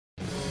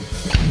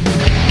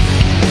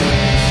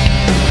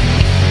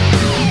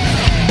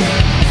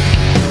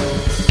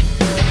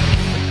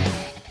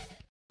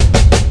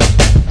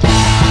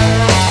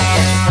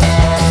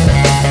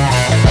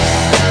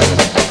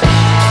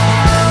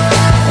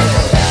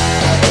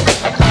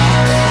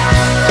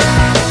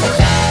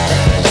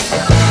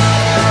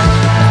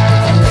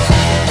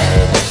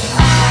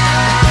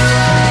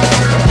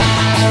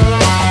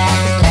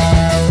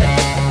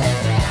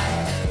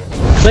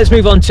let's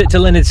move on to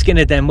Lynyrd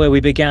Skynryd then, where we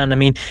began. I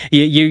mean,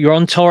 you're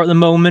on tour at the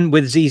moment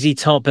with ZZ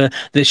Top,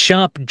 the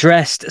Sharp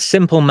Dressed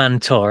Simple Man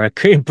Tour, a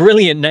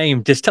brilliant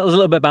name. Just tell us a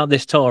little bit about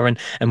this tour and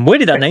where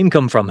did that name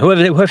come from?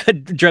 Whoever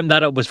dreamt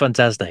that up was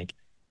fantastic.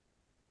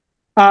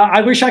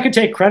 I wish I could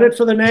take credit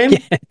for the name,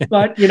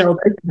 but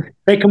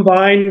they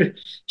combined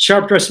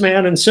Sharp Dressed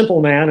Man and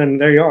Simple Man,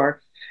 and there you are.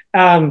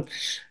 Um,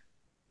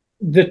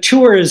 the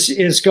tour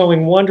is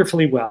going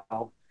wonderfully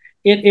well.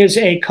 It is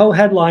a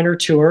co-headliner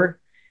tour.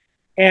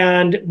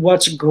 And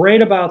what's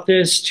great about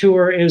this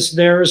tour is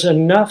there's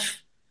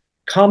enough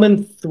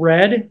common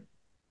thread.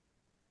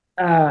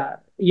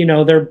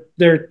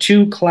 They're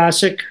two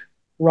classic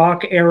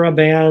rock era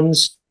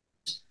bands.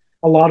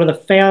 A lot of the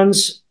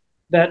fans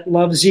that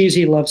love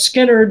ZZ love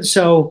Skynyrd,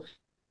 so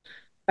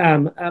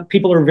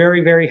people are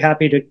very, very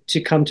happy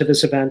to come to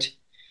this event.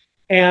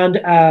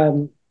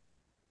 And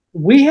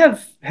we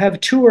have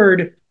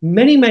toured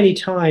many, many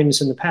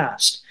times in the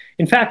past.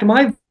 In fact,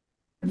 my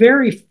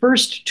very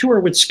first tour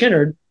with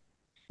Skynyrd,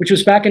 which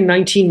was back in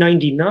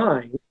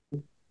 1999,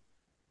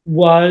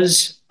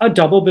 was a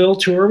double bill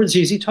tour with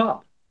ZZ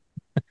Top.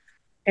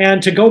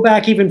 And to go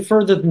back even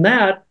further than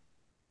that,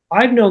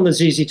 I've known the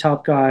ZZ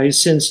Top guys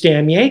since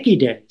Damn Yankee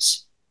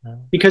days,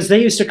 because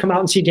they used to come out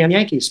and see Damn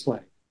Yankees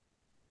play.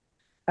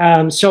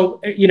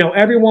 So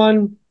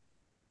everyone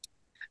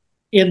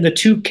in the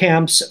two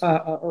camps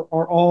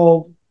are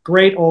all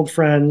great old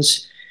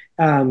friends.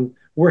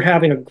 We're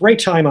having a great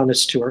time on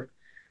this tour.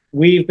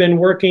 We've been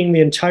working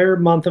the entire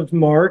month of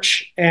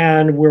March,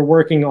 and we're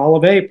working all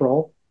of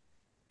April.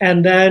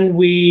 And then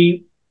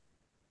we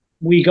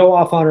go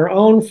off on our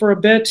own for a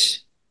bit,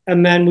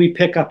 and then we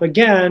pick up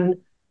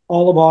again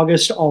all of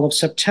August, all of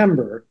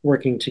September,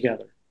 working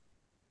together.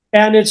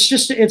 And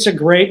it's a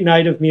great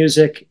night of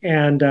music,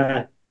 and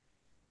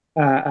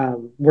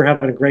we're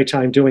having a great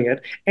time doing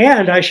it.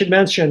 And I should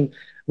mention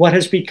what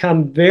has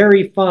become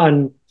very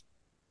fun.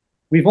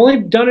 We've only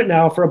done it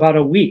now for about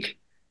a week,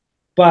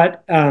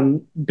 but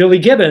Billy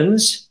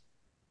Gibbons,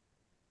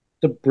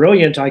 the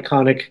brilliant,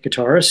 iconic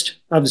guitarist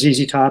of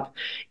ZZ Top,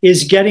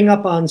 is getting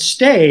up on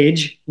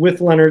stage with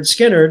Lynyrd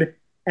Skynryd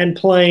and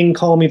playing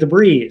Call Me the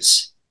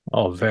Breeze.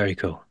 Oh, very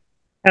cool.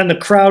 And the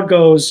crowd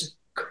goes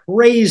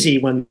crazy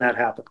when that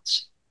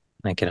happens.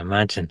 I can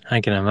imagine.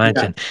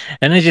 Yeah.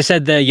 And as you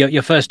said there,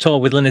 your first tour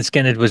with Lynyrd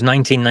Skynryd was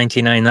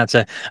 1999. That's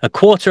a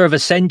quarter of a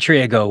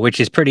century ago,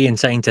 which is pretty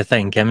insane to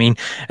think. I mean,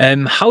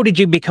 how did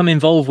you become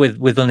involved with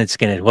Lynyrd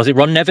Skynryd? Was it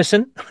Ron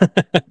Nevison?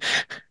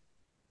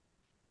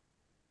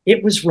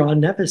 It was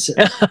Ron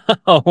Nevison.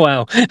 Oh,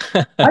 wow.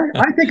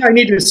 I think I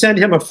need to send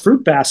him a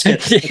fruit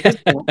basket.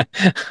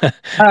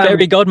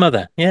 Fairy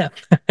godmother. Yeah.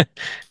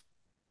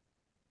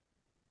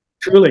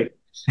 Truly.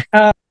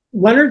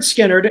 Lynyrd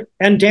Skynryd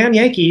and Damn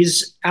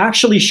Yankees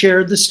actually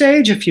shared the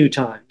stage a few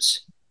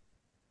times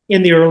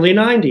in the early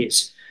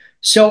 90s.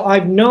 So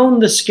I've known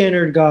the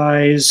Skynryd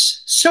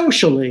guys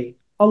socially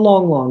a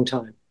long, long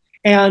time.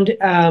 And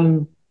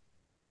in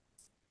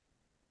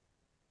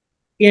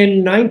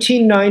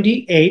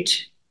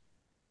 1998,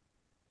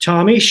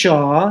 Tommy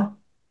Shaw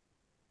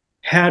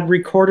had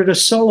recorded a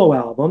solo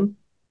album,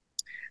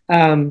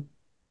 and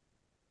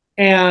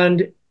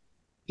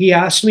he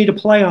asked me to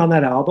play on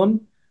that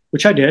album,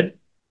 which I did.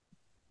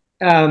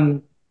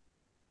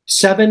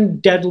 Seven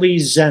Deadly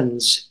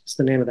Zens is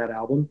the name of that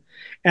album.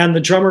 And the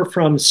drummer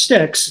from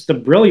Styx, the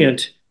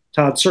brilliant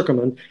Todd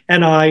Serkelman,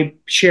 and I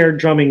shared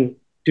drumming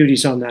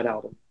duties on that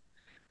album.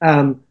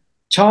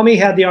 Tommy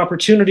had the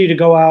opportunity to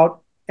go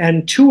out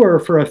and tour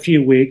for a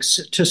few weeks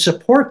to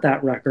support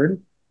that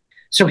record.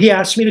 So he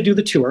asked me to do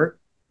the tour.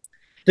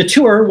 The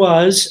tour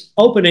was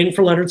opening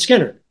for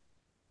Lynyrd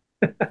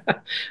Skynryd.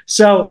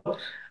 So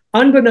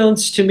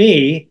unbeknownst to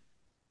me,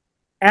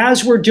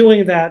 as we're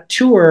doing that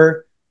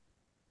tour,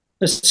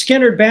 the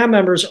Skynyrd band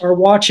members are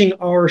watching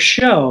our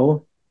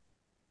show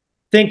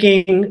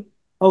thinking,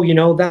 oh,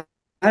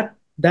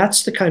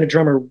 that's the kind of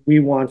drummer we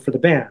want for the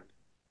band.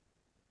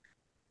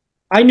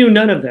 I knew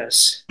none of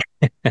this.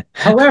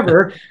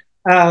 However,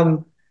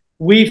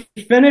 we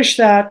finished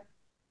that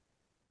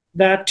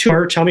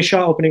tour, Tommy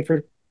Shaw opening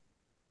for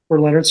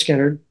Lynyrd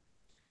Skynryd.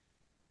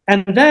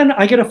 And then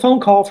I get a phone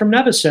call from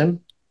Nevison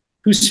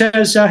who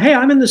says, hey,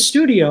 I'm in the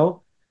studio.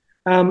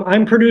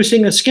 I'm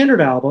producing a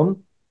Skynyrd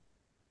album.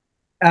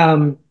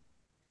 I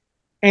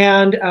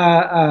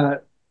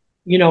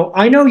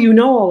know you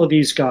know all of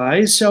these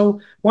guys, so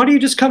why don't you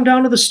just come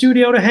down to the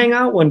studio to hang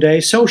out one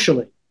day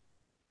socially?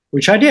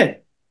 Which I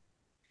did.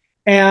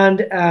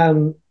 And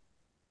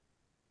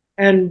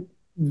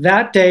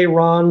that day,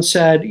 Ron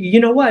said,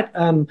 you know what,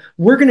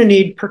 we're going to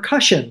need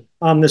percussion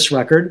on this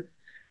record,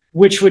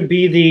 which would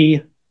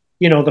be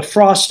the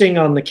frosting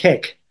on the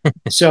cake.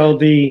 So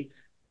the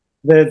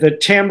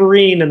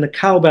tambourine and the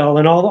cowbell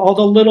and all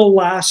the little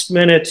last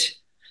minute,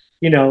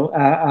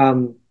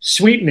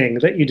 sweetening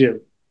that you do.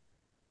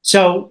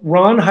 So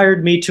Ron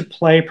hired me to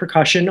play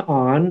percussion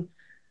on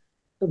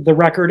the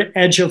record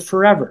Edge of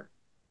Forever.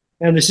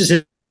 And this is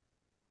it.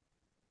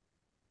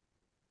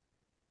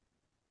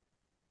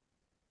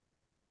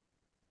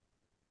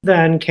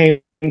 Then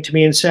came to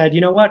me and said,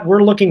 you know what,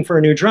 we're looking for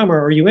a new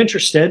drummer. Are you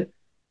interested?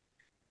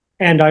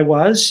 And I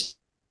was.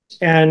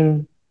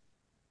 And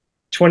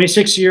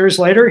 26 years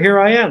later, here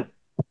I am.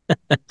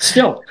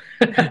 Still.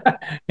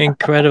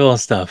 Incredible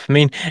stuff. I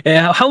mean,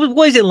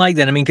 what is it like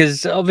then? I mean,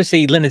 because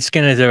obviously Lynyrd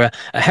Skynyrd are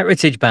a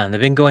heritage band. They've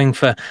been going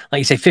for, like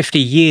you say, 50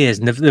 years,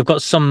 and they've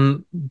got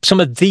some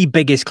of the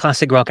biggest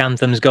classic rock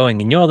anthems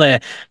going. And you're there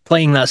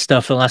playing that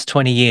stuff for the last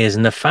 20 years,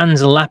 and the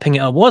fans are lapping it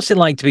up. What's it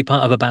like to be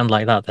part of a band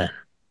like that then?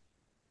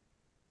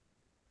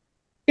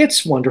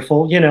 It's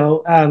wonderful.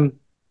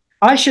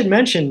 I should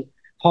mention,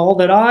 Paul,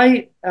 that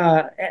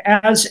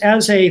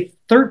as a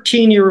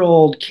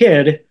 13-year-old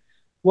kid,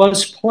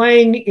 was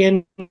playing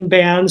in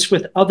bands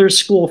with other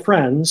school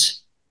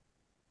friends,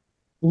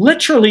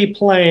 literally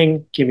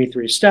playing Gimme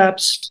Three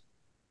Steps,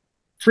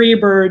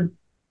 Freebird.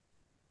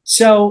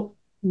 So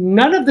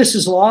none of this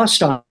is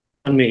lost on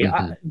me.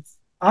 Mm-hmm.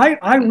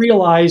 I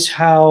realize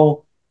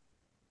how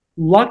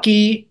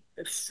lucky,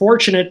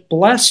 fortunate,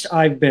 blessed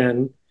I've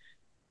been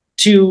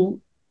to,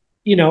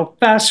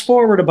 fast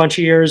forward a bunch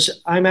of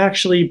years. I'm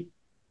actually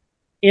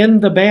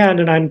in the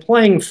band and I'm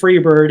playing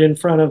Freebird in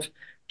front of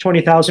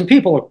 20,000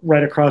 people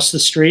right across the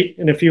street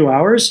in a few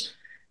hours.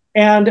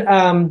 And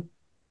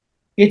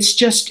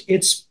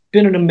it's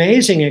been an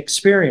amazing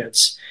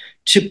experience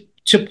to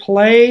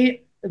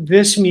play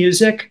this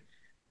music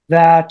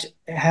that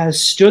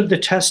has stood the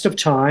test of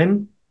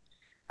time,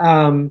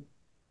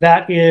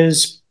 that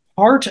is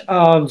part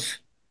of,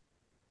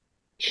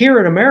 here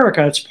in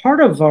America, it's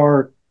part of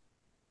our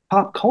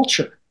pop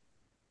culture.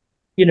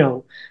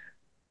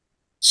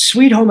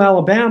 Sweet Home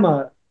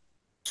Alabama,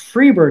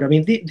 Freebird. I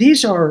mean,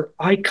 these are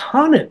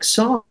iconic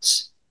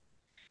songs.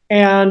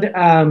 And,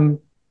 uh,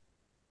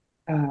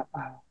 uh,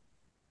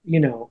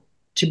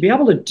 to be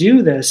able to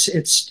do this,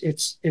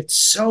 it's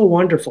so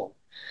wonderful.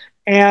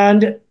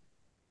 And,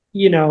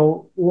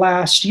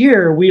 last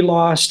year we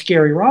lost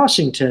Gary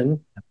Rossington,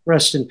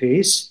 rest in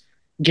peace.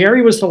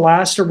 Gary was the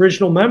last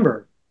original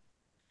member.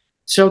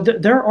 So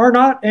there are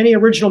not any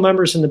original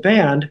members in the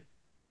band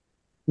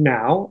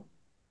now.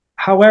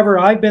 However,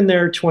 I've been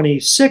there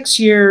 26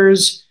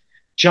 years.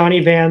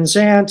 Johnny Van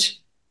Zant,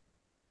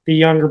 the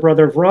younger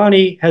brother of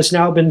Ronnie, has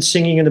now been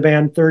singing in the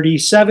band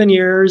 37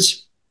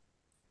 years.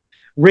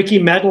 Ricky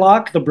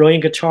Medlock, the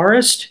brilliant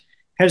guitarist,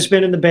 has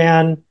been in the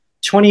band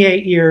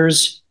 28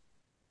 years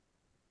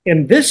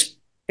in this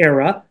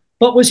era,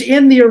 but was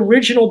in the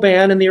original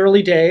band in the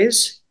early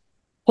days,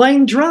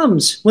 playing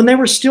drums when they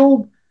were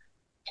still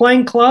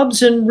playing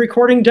clubs and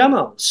recording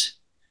demos.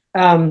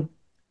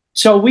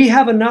 So we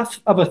have enough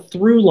of a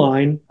through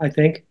line, I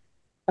think,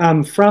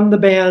 from the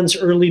band's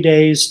early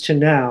days to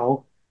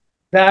now,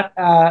 that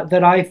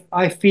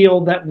I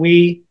feel that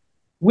we,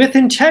 with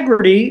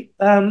integrity,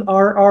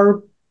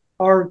 are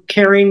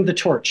carrying the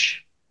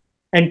torch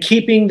and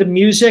keeping the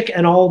music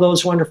and all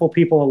those wonderful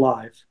people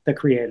alive that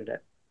created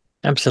it.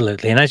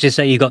 Absolutely. And as you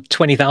say, you got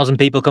 20,000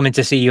 people coming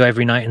to see you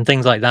every night and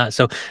things like that.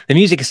 So the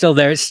music is still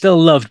there. It's still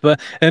loved. But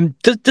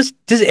does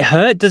it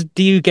hurt?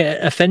 Do you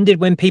get offended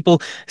when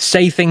people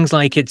say things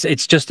like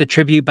it's just a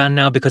tribute band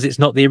now because it's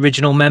not the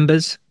original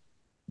members?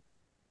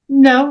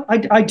 No,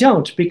 I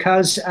don't,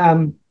 because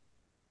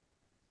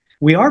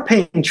we are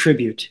paying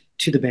tribute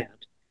to the band.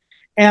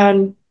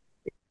 And,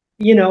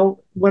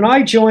 when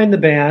I joined the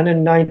band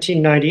in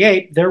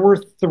 1998, there were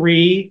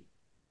 3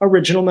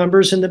 original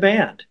members in the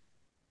band: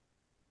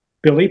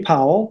 Billy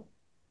Powell,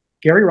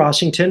 Gary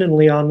Rossington, and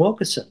Leon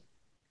Wilkeson.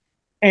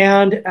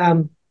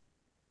 And,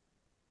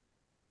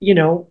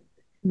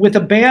 with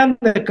a band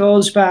that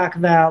goes back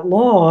that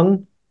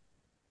long,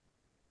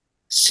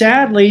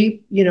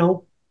 sadly,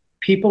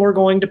 people are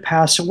going to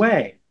pass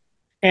away.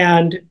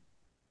 And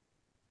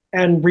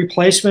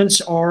replacements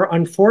are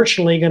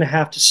unfortunately going to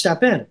have to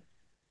step in.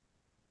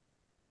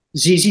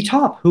 ZZ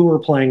Top, who we're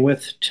playing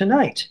with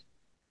tonight,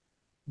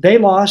 they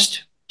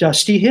lost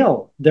Dusty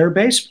Hill, their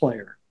bass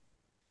player.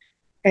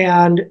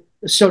 And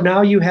so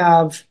now you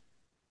have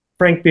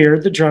Frank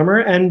Beard, the drummer,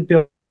 and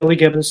Billy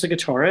Gibbons, the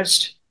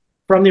guitarist,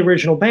 from the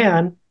original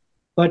band.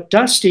 But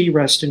Dusty,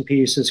 rest in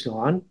peace, is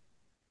gone.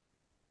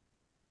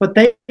 But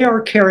they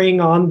are carrying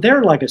on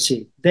their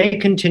legacy. They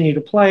continue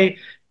to play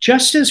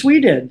just as we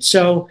did.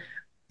 So,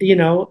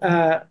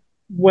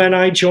 when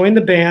I joined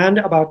the band,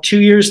 about 2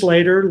 years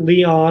later,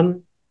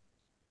 Leon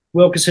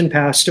Wilkeson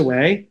passed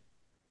away.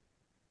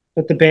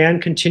 But the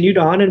band continued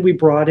on, and we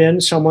brought in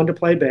someone to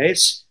play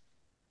bass.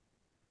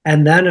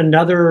 And then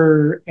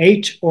another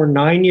 8 or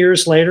 9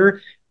 years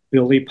later,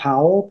 Billy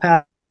Powell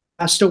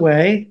passed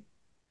away.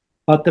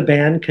 But the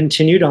band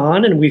continued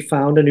on, and we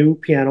found a new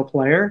piano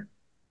player.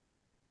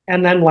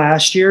 And then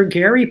last year,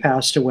 Gary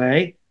passed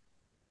away.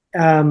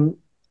 And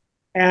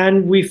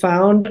we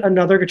found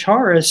another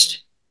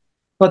guitarist.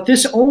 But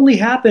this only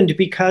happened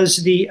because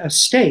the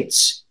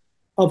estates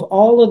of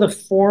all of the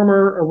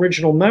former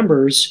original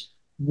members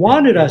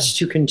wanted us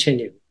to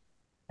continue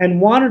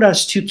and wanted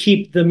us to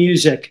keep the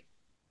music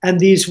and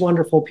these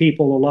wonderful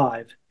people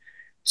alive.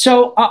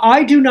 So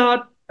I do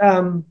not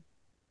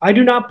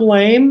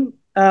blame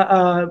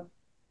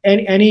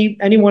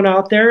anyone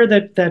out there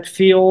that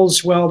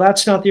feels, well,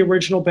 that's not the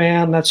original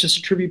band, that's just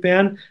a tribute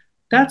band,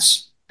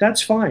 that's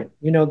fine.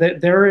 You know,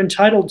 they're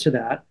entitled to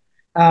that.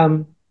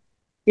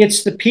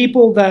 It's the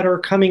people that are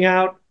coming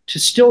out to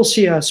still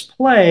see us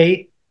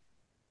play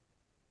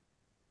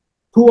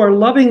who are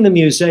loving the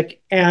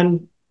music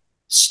and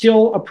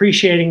still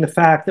appreciating the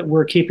fact that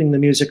we're keeping the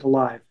music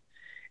alive.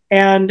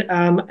 And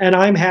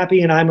I'm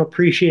happy and I'm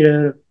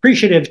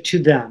appreciative to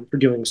them for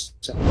doing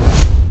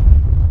so.